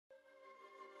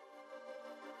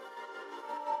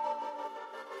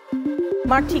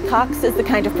Mark T Cox is the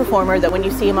kind of performer that when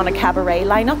you see him on a cabaret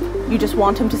lineup, you just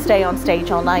want him to stay on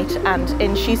stage all night, and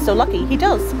in She's So Lucky, he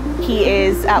does. He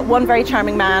is one very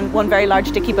charming man, one very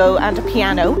large dickie bow and a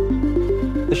piano.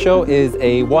 The show is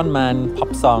a one-man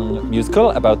pop song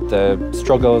musical about the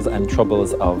struggles and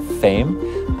troubles of fame.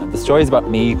 The story is about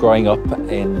me growing up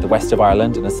in the west of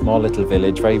Ireland in a small little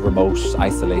village, very remote,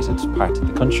 isolated part of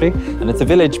the country. And it's a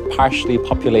village partially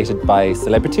populated by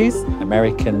celebrities,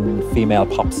 American female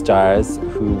pop stars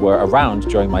who were around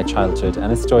during my childhood.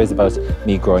 And the story is about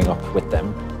me growing up with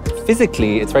them.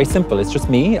 Physically, it's very simple. It's just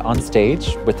me on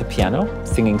stage with the piano,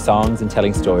 singing songs and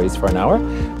telling stories for an hour.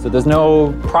 So there's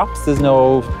no props, there's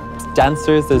no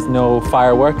dancers, there's no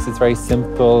fireworks. It's very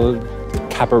simple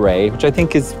cabaret, which I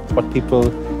think is what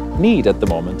people need at the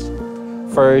moment.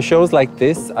 For shows like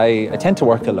this, I tend to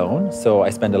work alone, so I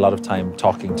spend a lot of time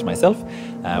talking to myself,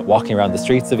 walking around the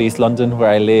streets of East London where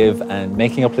I live and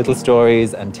making up little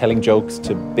stories and telling jokes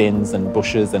to bins and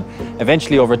bushes, and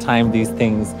eventually over time these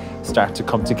things start to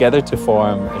come together to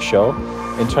form a show.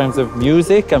 In terms of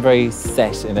music, I'm very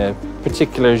set in a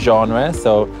particular genre,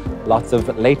 so lots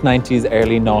of late 90s,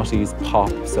 early noughties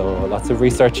pop, so lots of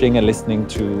researching and listening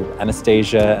to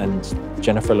Anastasia and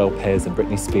Jennifer Lopez and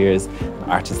Britney Spears,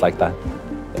 artists like that.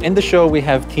 In the show, we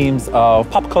have themes of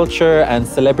pop culture and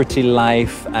celebrity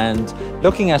life and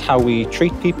looking at how we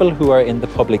treat people who are in the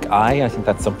public eye. I think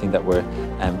that's something that we're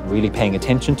really paying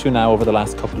attention to now over the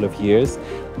last couple of years.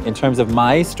 In terms of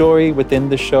my story within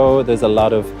the show, there's a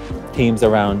lot of themes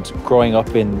around growing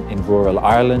up in rural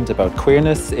Ireland, about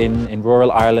queerness in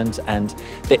rural Ireland and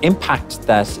the impact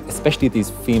that especially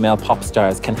these female pop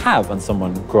stars can have on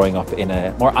someone growing up in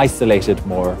a more isolated,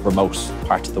 more remote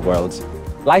part of the world.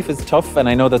 Life is tough, and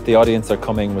I know that the audience are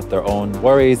coming with their own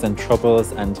worries and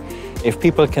troubles, and if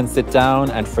people can sit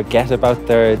down and forget about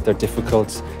their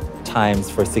difficult times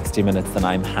for 60 minutes, then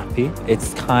I'm happy.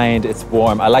 It's kind, it's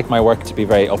warm. I like my work to be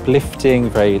very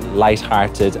uplifting, very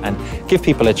light-hearted, and give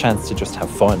people a chance to just have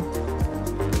fun.